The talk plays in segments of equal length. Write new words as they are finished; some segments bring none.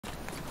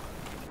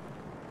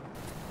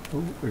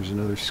Oh, there's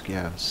another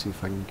scout. Let's see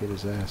if I can get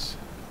his ass.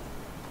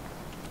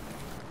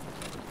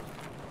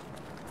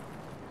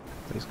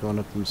 He's going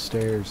up them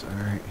stairs.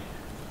 Alright.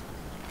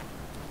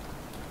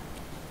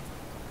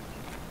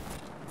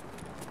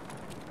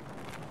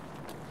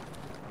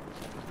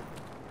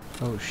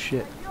 Oh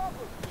shit.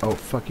 Oh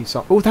fuck, he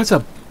saw. Oh, that's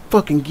a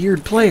fucking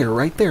geared player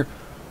right there.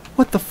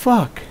 What the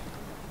fuck?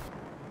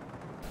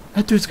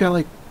 That dude's got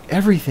like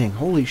everything.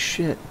 Holy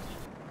shit.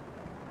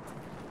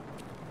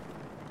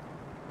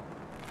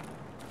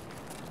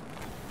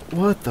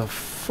 What the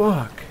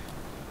fuck?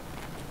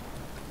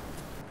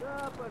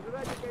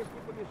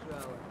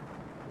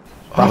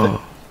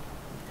 Oh.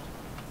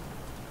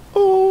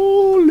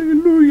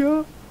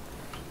 Hallelujah.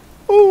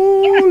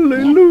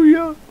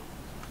 Hallelujah.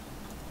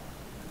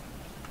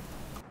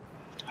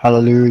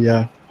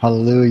 Hallelujah.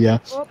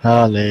 Hallelujah.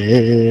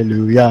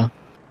 Hallelujah.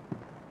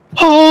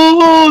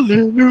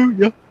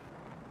 Hallelujah.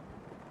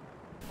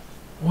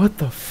 What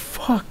the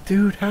fuck,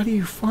 dude? How do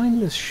you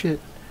find this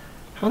shit?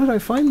 How did I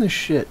find this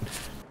shit?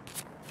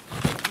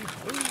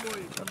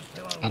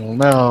 I don't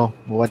know.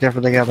 Whatever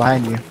they got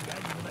behind you.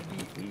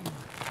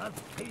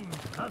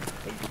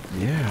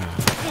 Yeah.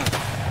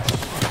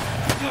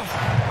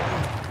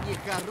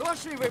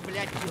 Нехороший вы,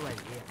 блядь, человек.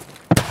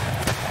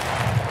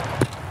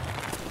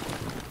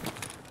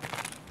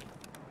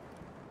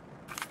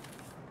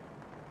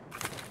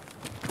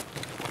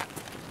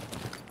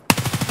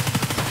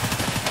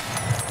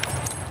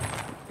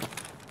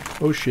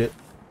 Oh shit.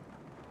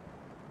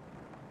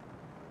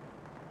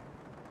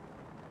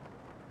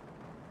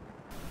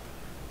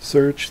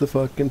 Search the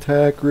fucking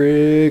tack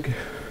rig.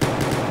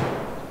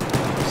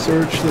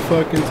 Search the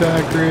fucking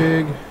tack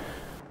rig.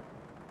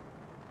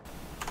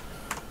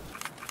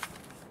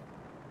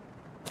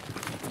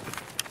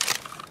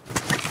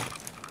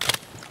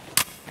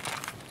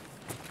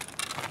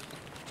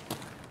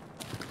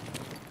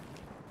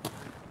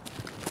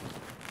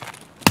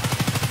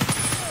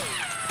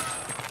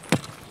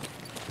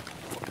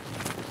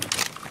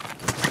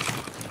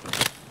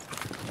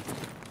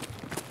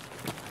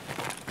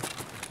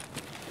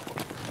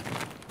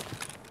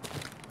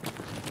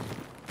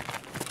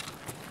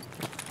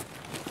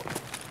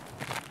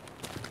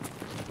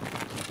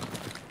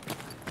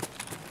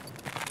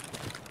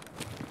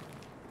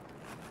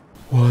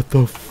 What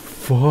the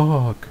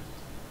fuck?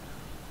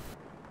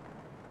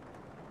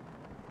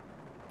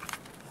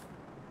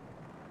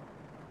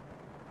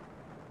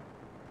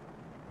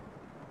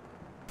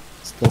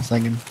 Still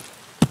singing.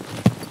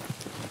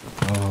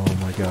 Oh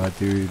my god,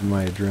 dude,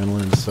 my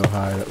adrenaline is so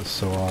high. That was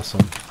so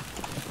awesome.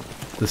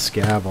 The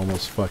scab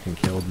almost fucking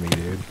killed me,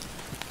 dude.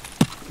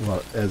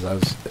 Well, as I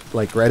was,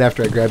 like, right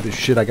after I grabbed his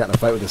shit, I got in a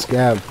fight with the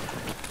scab.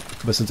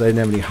 But since I didn't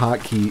have any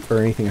hotkey or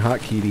anything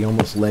hotkeyed, he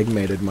almost leg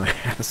mated my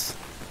ass.